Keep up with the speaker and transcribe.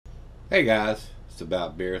Hey guys, it's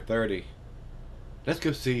about beer 30. Let's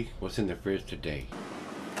go see what's in the fridge today.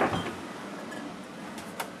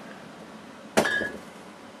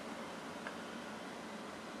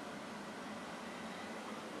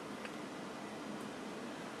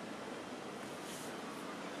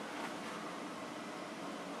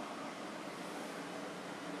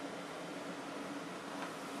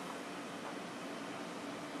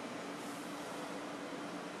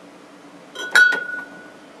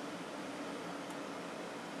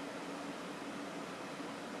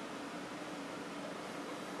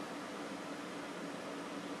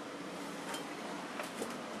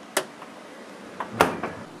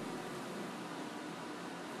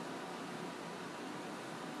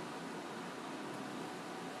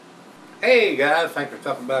 Hey guys, thanks for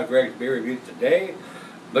stopping by Gregsbeerreviews today.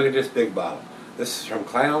 Look at this big bottle. This is from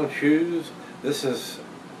Clown Shoes. This is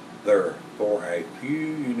their For a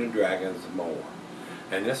Few Unidragons More.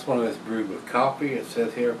 And this one is brewed with coffee. It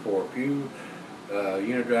says here For a Few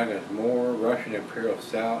Unidragons More, Russian Imperial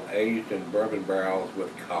Stout, aged in bourbon barrels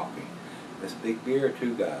with coffee. This big beer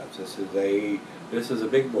too, guys. This is a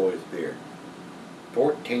big boy's beer.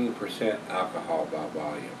 14% alcohol by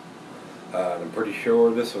volume. I'm pretty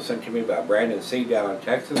sure this was sent to me by Brandon C. down in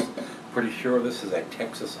Texas. Pretty sure this is a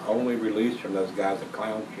Texas-only release from those guys at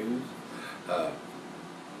Clown Shoes.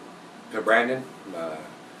 So Brandon,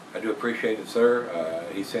 I do appreciate it, sir.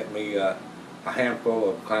 He sent me a handful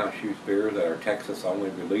of Clown Shoes beers that are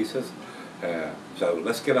Texas-only releases. So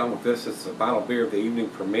let's get on with this. This is the final beer of the evening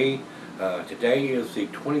for me. Today is the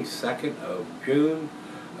 22nd of June.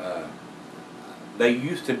 They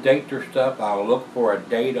used to date their stuff. I'll look for a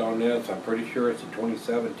date on this. I'm pretty sure it's a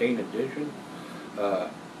 2017 edition.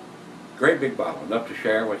 Great big bottle, enough to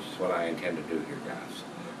share, which is what I intend to do here, guys.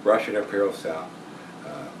 Russian Imperial Stout,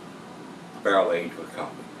 barrel aged with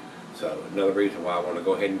coffee. So another reason why I want to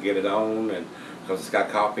go ahead and get it on, and because it's got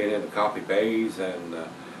coffee in it, the coffee pays, and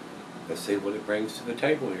let's see what it brings to the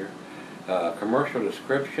table here. Commercial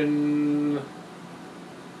description.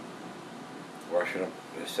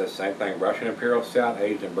 It says same thing, Russian Imperial Stout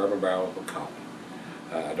aged in bourbon barrels with coffee.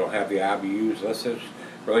 I don't have the IBUs listed.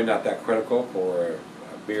 Really not that critical for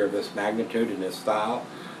a beer of this magnitude and this style.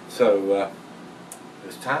 So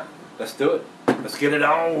it's time. Let's do it. Let's get it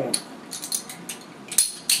on.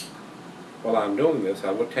 While I'm doing this,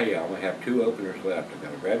 I will tell you I only have two openers left. I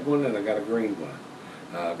got a red one and I got a green one.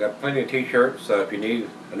 I've got plenty of t-shirts, so if you need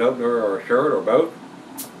an opener or a shirt or both,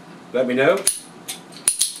 let me know.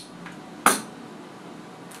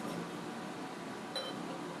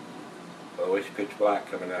 Oh, it's pitch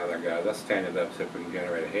black coming out of there, guys. Let's stand it up so if we can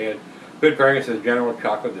generate a head. Food pairing says general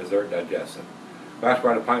chocolate dessert digestive. Glass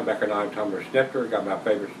brought a pint Becker 9 tumbler snifter. Got my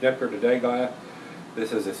favorite snifter today, glass.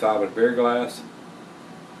 This is a solid beer glass.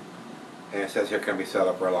 And it says here can be set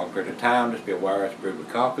up for a long period of time. Just be aware it's brewed with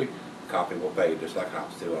coffee. Coffee will fade just like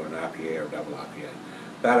hops do on an IPA or double IPA.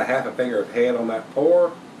 About a half a finger of head on that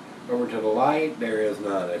pour. Over to the light, there is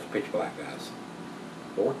none. It's pitch black, guys.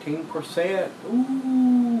 14%.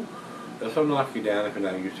 Ooh. This will knock you down if you're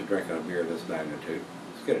not used to drinking a beer of this magnitude.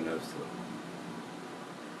 Let's get a nose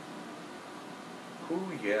to it.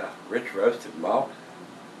 Ooh, yeah. Rich roasted malt.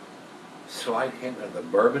 Slight hint of the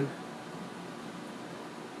bourbon.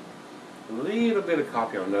 A little bit of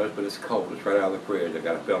coffee on the nose, but it's cold. It's right out of the fridge. I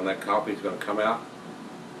got a feeling that coffee is going to come out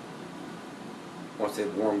once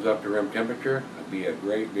it warms up to room temperature. It'd be a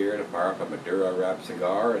great beer to fire up a Maduro wrapped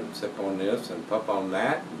cigar and sip on this and puff on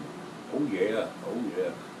that. Oh yeah, oh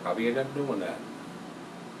yeah. Probably end up doing that.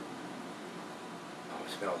 Oh,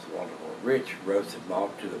 it smells wonderful. Rich roasted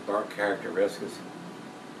malt to the burnt characteristics.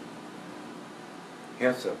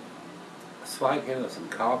 Hints of a slight hint of some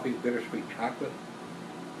coffee, bittersweet chocolate.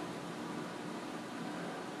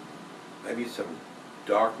 Maybe some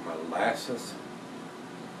dark molasses.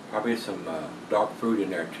 Probably some dark fruit in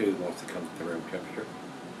there too once it comes to room temperature.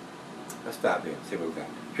 Let's dive in, see what we've got.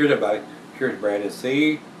 Cheers everybody. Cheers Brandon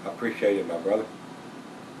C. I appreciate it, my brother.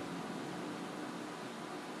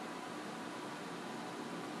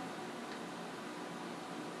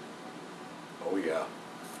 Oh yeah.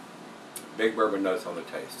 Big bourbon notes on the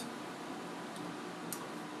taste.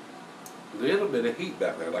 A little bit of heat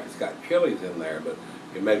back there, like it's got chilies in there, but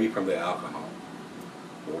it may be from the alcohol.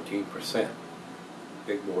 14%.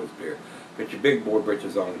 Big boy's beer. Put your big boy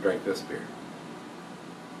britches on to drink this beer.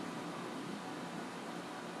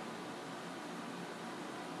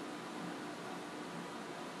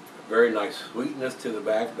 Very nice sweetness to the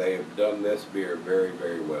back. They have done this beer very,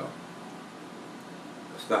 very well.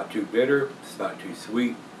 It's not too bitter. It's not too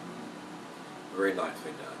sweet. Very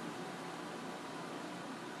nicely done.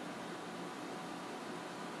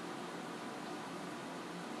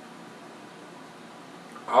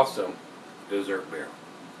 Also, dessert beer.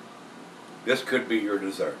 This could be your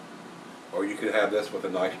dessert. Or you could have this with a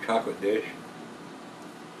nice chocolate dish.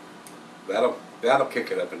 That'll kick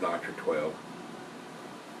it up a notch or 12.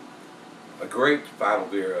 A great final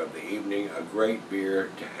beer of the evening, a great beer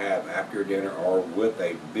to have after dinner or with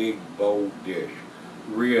a big bold dish.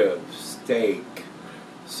 Ribs, steak,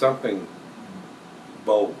 something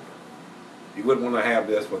bold. You wouldn't want to have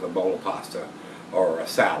this with a bowl of pasta or a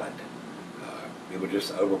salad. It would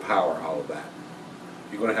just overpower all of that.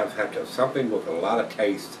 You're going to have something with a lot of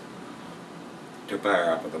taste to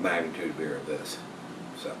fire up with the magnitude beer of this.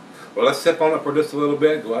 So, well, let's sip on it for just a little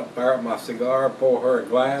bit. Go out and fire up my cigar, pour her a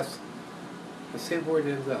glass, and see where it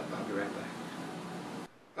ends up. I'll be right back.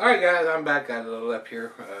 All right, guys, I'm back. Got a little left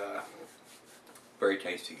here. Very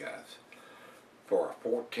tasty, guys. For a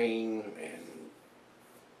 14%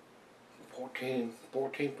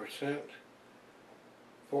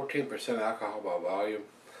 alcohol by volume.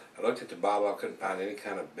 I looked at the bottle. I couldn't find any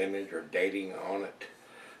kind of vintage or dating on it.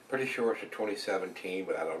 Pretty sure it's a 2017,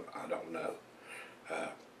 but I don't know.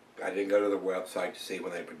 I didn't go to the website to see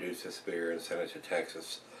when they produced this beer and sent it to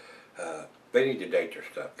Texas. They need to date their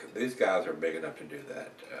stuff because these guys are big enough to do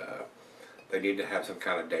that. They need to have some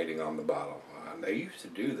kind of dating on the bottle. They used to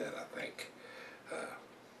do that, I think.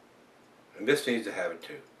 And this needs to have it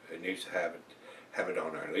too. It needs to have it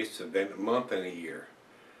on there at least a month and a year.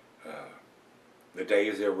 The day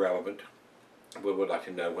is irrelevant. We would like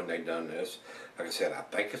to know when they've done this. Like I said, I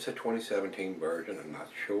think it's a 2017 version. I'm not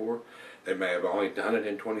sure. They may have only done it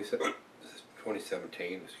in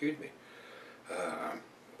 2017. Excuse me.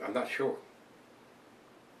 I'm not sure.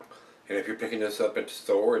 And if you're picking this up at the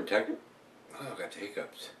store and taking, oh, I got the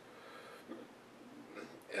hiccups.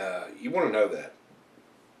 You want to know that.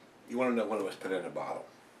 You want to know when it was put in a bottle.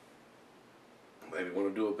 Maybe want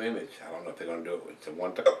to do a vintage. I don't know if they're going to do it. It's a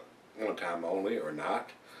one time only or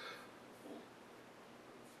not.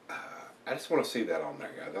 I just want to see that on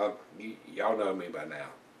there, guys. Y'all know me by now.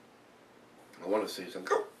 I want to see some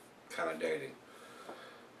kind of dating.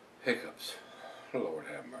 Hiccups. Lord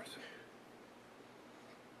have mercy.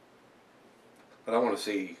 But I want to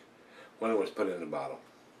see when it was put in the bottle.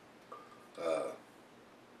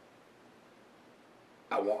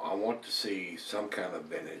 I want to see some kind of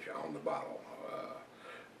vintage on the bottle.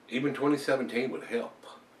 Even 2017 would help.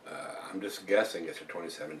 I'm just guessing it's a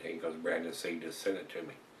 2017 because Brandon C. just sent it to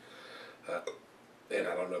me. And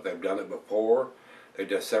I don't know if they've done it before. They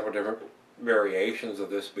did several different variations of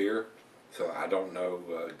this beer, so I don't know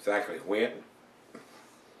exactly when.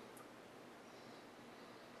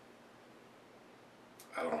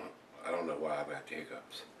 I don't know why I've got the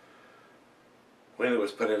hiccups. When it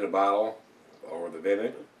was put in a bottle or the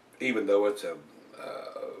vintage, even though it's a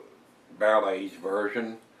barrel-aged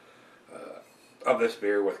version of this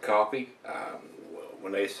beer with coffee.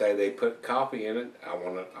 When they say they put coffee in it, I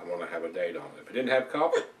want to have a date on it. If it didn't have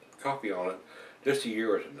coffee on it, just a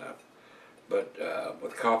year is enough. But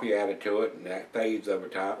with coffee added to it and that fades over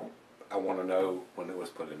time, I want to know when it was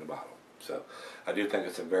put in the bottle. So I do think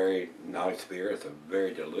it's a very nice beer. It's a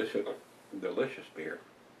very delicious beer.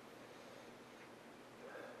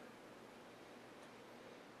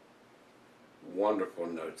 Wonderful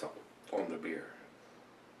notes on the beer.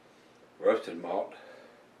 Roasted malt,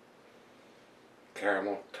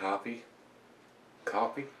 caramel, toffee,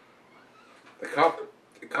 coffee. The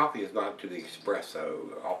coffee is not to the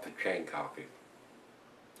espresso, off the chain coffee.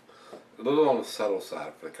 A little on the subtle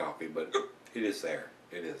side for the coffee, but it is there.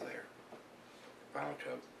 It is there. Final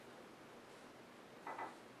chug.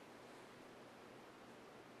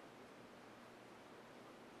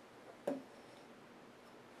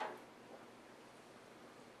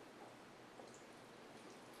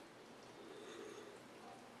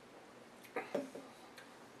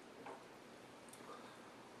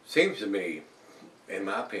 Seems to me, in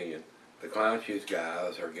my opinion, the Clown Shoes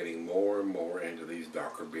guys are getting more and more into these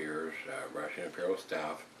darker beers, Russian Imperial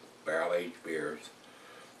Stout, barrel-aged beers,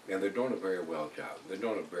 and they're doing a very well job. They're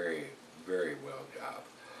doing a very, very well job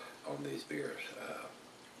on these beers.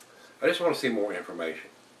 I just want to see more information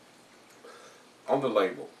on the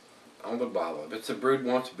label, on the bottle. If it's a brewed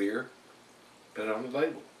once beer, put it on the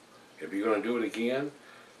label. If you're going to do it again,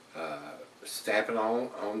 stamp it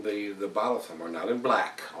on the bottle somewhere, not in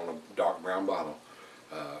black, on a dark brown bottle.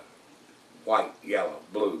 White, yellow,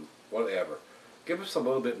 blue, whatever. Give us a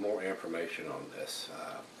little bit more information on this.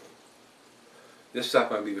 This stuff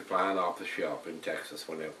might be flying off the shelf in Texas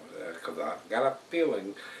because I got a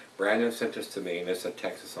feeling Brandon sent this to me, and it's a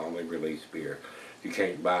Texas-only release beer. You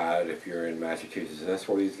can't buy it if you're in Massachusetts, and that's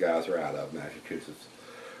where these guys are out of, Massachusetts.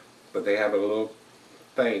 But they have a little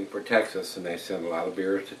thing for Texas, and they send a lot of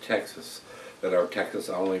beers to Texas that are Texas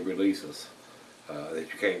only releases that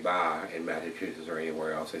you can't buy in Massachusetts or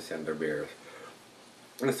anywhere else. They send their beers.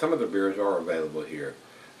 And some of the beers are available here.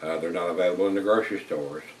 They're not available in the grocery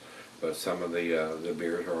stores, but some of the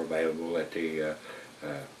beers are available at the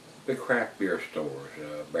craft beer stores,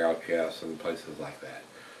 Barrel Chest and places like that.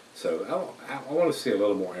 So I want to see a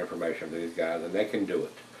little more information from these guys, and they can do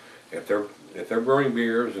it. If they're brewing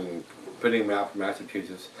beers and putting them out from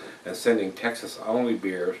Massachusetts and sending Texas only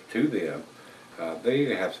beers to them, they need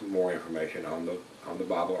to have some more information on the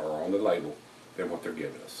bottle or on the label than what they're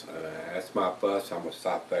giving us. That's my fuss. I'm gonna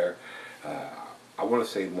stop there. I want to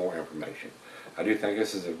see more information. I do think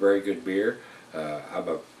this is a very good beer. I'm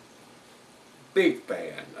a big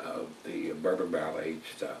fan of the bourbon barrel aged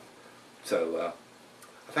stuff. So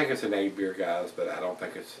I think it's an A beer, guys, but I don't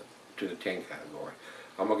think it's to the 10 category.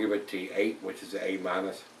 I'm gonna give it the 8, which is the A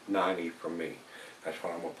minus 90 from me. That's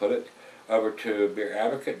what I'm gonna put it. Over to Beer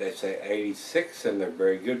Advocate, they say 86 in their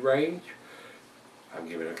very good range. I'm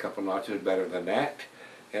giving it a couple notches better than that.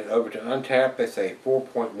 And over to Untapped, they say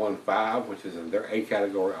 4.15, which is in their A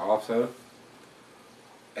category also.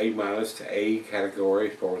 A minus to A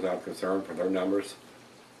category, as far as I'm concerned, for their numbers.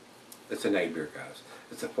 It's an A beer, guys.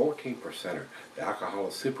 It's a 14%er. The alcohol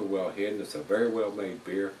is super well hidden. It's a very well made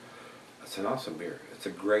beer. It's an awesome beer. It's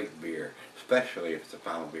a great beer, especially if it's the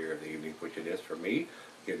final beer of the evening, which it is for me.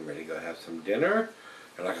 Getting ready to go have some dinner.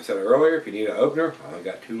 And like I said earlier, if you need an opener, I only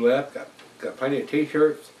got 2 left. Got plenty of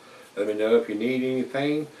t-shirts. Let me know if you need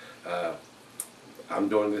anything. I'm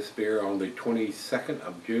doing this beer on the 22nd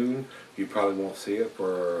of June. You probably won't see it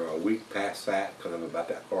for a week past that because I'm about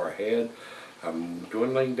that far ahead. I'm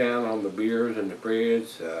dwindling down on the beers in the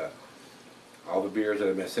fridge. All the beers that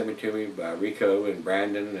have been sent to me by Rico and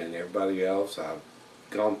Brandon and everybody else, I've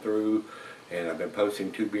gone through and I've been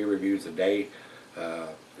posting 2 beer reviews a day.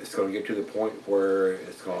 It's going to get to the point where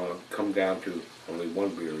it's going to come down to only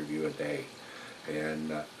 1 beer review a day.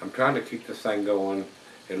 And I'm trying to keep this thing going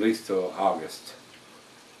at least till August.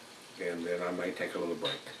 And then I may take a little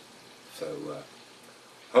break. So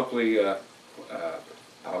hopefully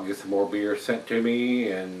I'll get some more beer sent to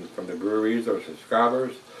me and from the breweries or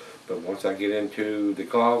subscribers. But once I get into the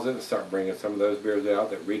closet and start bringing some of those beers out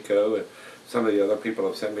that Rico and some of the other people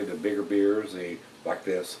have sent me, the bigger beers, like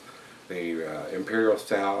this, the Imperial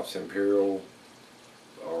Stouts, Imperial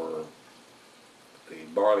or the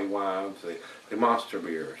barley wines, the monster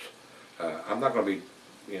beers. I'm not going to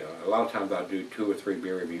be, a lot of times I do 2 or 3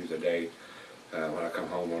 beer reviews a day when I come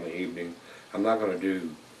home on the evening. I'm not going to do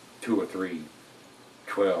 2 or 3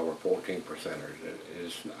 12 or 14 percenters.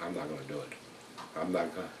 I'm not going to do it.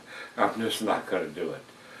 I'm just not going to do it.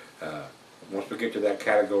 Once we get to that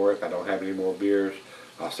category, if I don't have any more beers,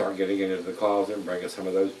 I'll start getting into the closet and bringing some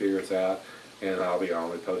of those beers out, and I'll be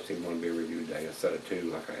only posting 1 beer review a day instead of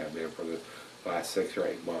 2 like I have been for the last 6 or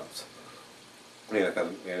 8 months. And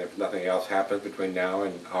if nothing else happens between now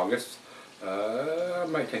and August, I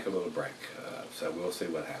might take a little break. So we'll see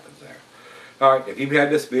what happens there. Alright, if you've had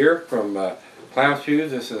this beer from Clown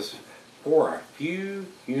Shoes, this is for a few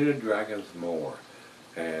Unidragons more.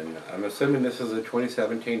 And I'm assuming this is a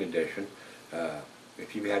 2017 edition.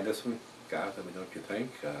 If you've had this one, guys, let me know what you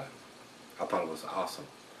think. I thought it was awesome.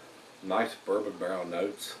 Nice bourbon barrel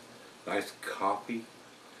notes. Nice coffee.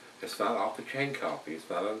 It's not off the chain coffee. It's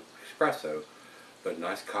not an espresso. But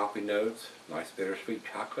nice coffee notes. Nice bittersweet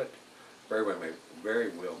chocolate. Very well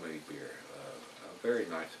made beer. A very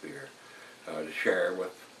nice beer to share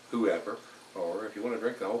with whoever. Or if you want to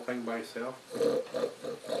drink the whole thing by yourself,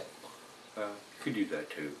 you could do that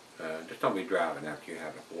too. Just don't be driving after you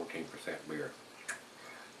have a 14% beer.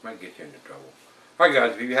 Might get you into trouble. Alright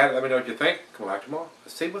guys, if you had it, let me know what you think. Come back tomorrow.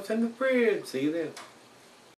 Let's see what's in the fridge. See you then.